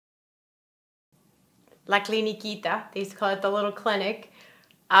La Cliniquita, they used to call it the little clinic.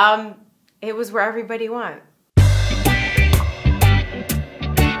 It was where everybody went.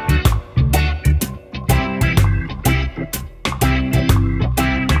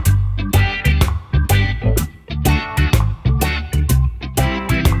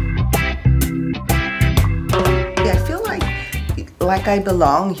 Like I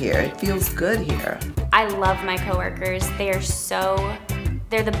belong here. It feels good here. I love my coworkers.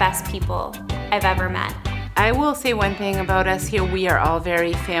 They're the best people I've ever met. I will say one thing about us here, we are all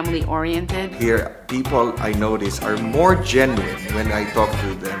very family oriented. Here, people I notice are more genuine when I talk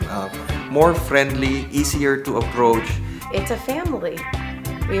to them, more friendly, easier to approach. It's a family.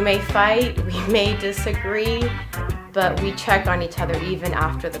 We may fight, we may disagree, but we check on each other even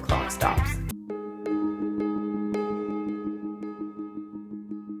after the clock stops.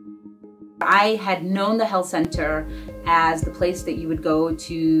 I had known the health center as the place that you would go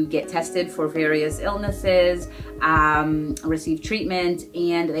to get tested for various illnesses, receive treatment,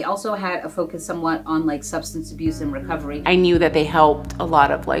 and they also had a focus somewhat on like substance abuse and recovery. I knew that they helped a lot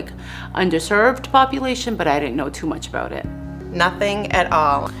of like underserved population, but I didn't know too much about it. Nothing at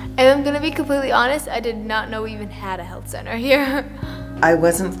all. And I'm gonna be completely honest, I did not know we even had a health center here. I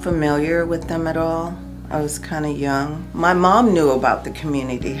wasn't familiar with them at all. I was kind of young. My mom knew about the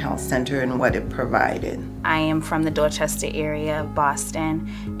community health center and what it provided. I am from the Dorchester area of Boston,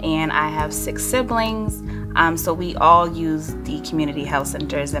 and I have 6 siblings, so we all use the community health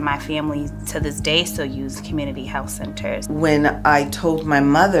centers, and my family to this day still use community health centers. When I told my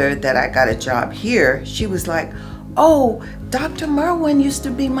mother that I got a job here, she was like, "Oh, Dr. Merwin used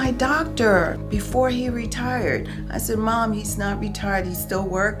to be my doctor before he retired." I said, "Mom, he's not retired, he's still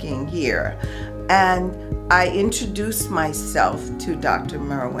working here." And I introduced myself to Dr.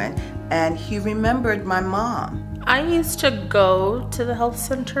 Merwin, and he remembered my mom. I used to go to the health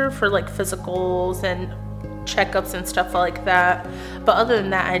center for like physicals and checkups and stuff like that. But other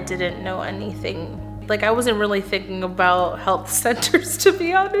than that, I didn't know anything. Like, I wasn't really thinking about health centers, to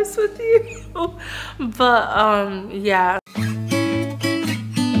be honest with you. But yeah.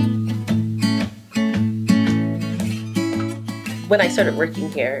 When I started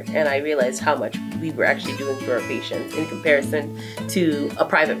working here and I realized how much we were actually doing for our patients in comparison to a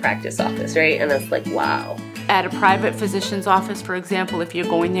private practice office, right? And I was like, wow. At a private physician's office, for example, if you're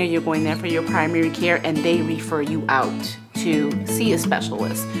going there for your primary care and they refer you out to see a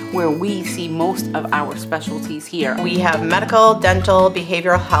specialist, where we see most of our specialties here. We have medical, dental,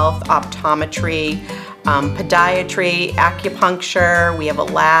 behavioral health, optometry, podiatry, acupuncture, we have a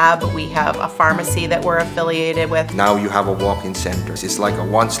lab, we have a pharmacy that we're affiliated with. Now you have a walk-in center. It's like a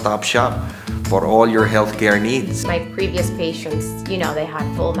one-stop shop for all your healthcare needs. My previous patients, you know, they had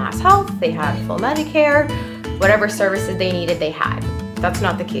full Mass Health, they had full Medicare, whatever services they needed, they had. That's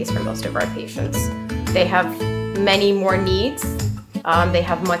not the case for most of our patients. They have many more needs, they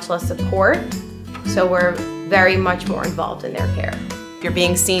have much less support, so we're very much more involved in their care. If you're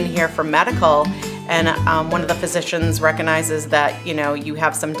being seen here for medical, and one of the physicians recognizes that, you know, you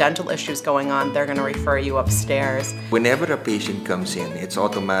have some dental issues going on, they're going to refer you upstairs. Whenever a patient comes in, it's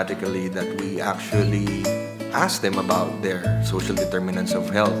automatically that we actually ask them about their social determinants of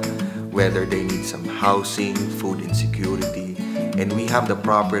health, whether they need some housing, food insecurity, and we have the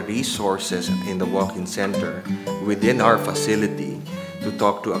proper resources in the walk-in center within our facility to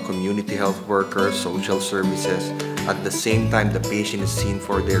talk to a community health worker, social services. At the same time, the patient is seen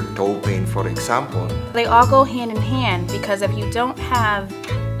for their toe pain, for example. They all go hand in hand, because if you don't have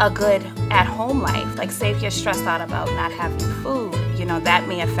a good at-home life, like say if you're stressed out about not having food, you know, that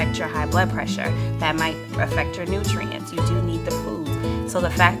may affect your high blood pressure. That might affect your nutrients. You do need the food. So the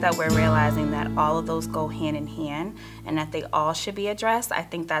fact that we're realizing that all of those go hand in hand and that they all should be addressed, I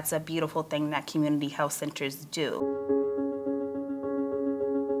think that's a beautiful thing that community health centers do.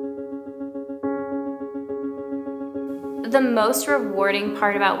 The most rewarding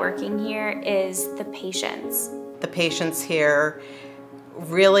part about working here is the patients. The patients here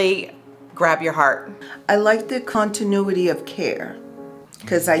really grab your heart. I like the continuity of care,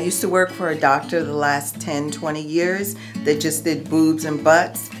 because I used to work for a doctor the last 10, 20 years that just did boobs and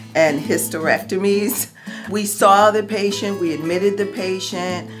butts and hysterectomies. We saw the patient, we admitted the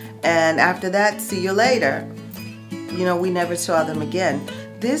patient, and after that, see you later. You know, we never saw them again.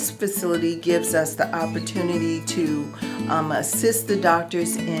 This facility gives us the opportunity to assist the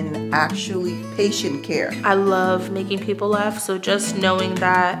doctors in actually patient care. I love making people laugh, so just knowing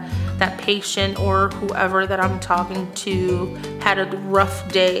that that patient or whoever that I'm talking to had a rough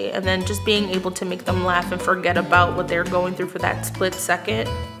day, and then just being able to make them laugh and forget about what they're going through for that split second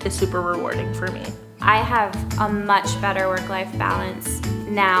is super rewarding for me. I have a much better work-life balance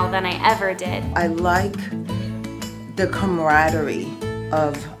now than I ever did. I like the camaraderie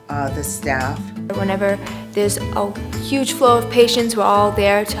of the staff. Whenever there's a huge flow of patients, we're all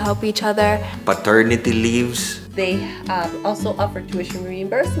there to help each other. Paternity leaves. They also offer tuition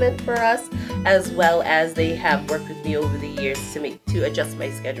reimbursement for us, as well as they have worked with me over the years to adjust my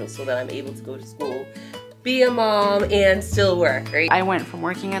schedule so that I'm able to go to school, be a mom, and still work, right? I went from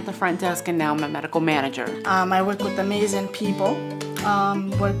working at the front desk and now I'm a medical manager. I work with amazing people,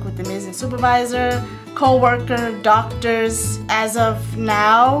 work with amazing supervisor, co-worker, doctors. As of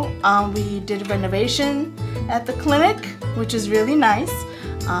now, we did a renovation at the clinic, which is really nice.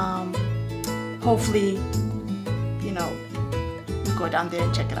 Hopefully, you know, we go down there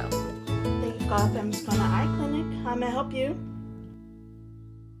and check it out. Thank you for calling Family Corner Eye Clinic. How may I help you?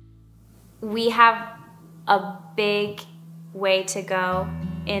 We have a big way to go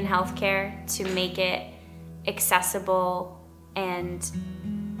in healthcare to make it accessible and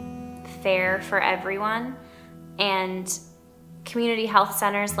fair for everyone. And community health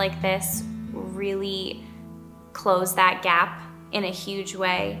centers like this really close that gap in a huge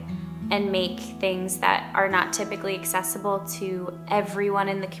way and make things that are not typically accessible to everyone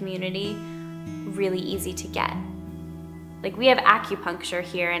in the community really easy to get. Like, we have acupuncture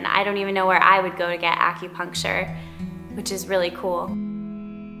here, and I don't even know where I would go to get acupuncture, which is really cool.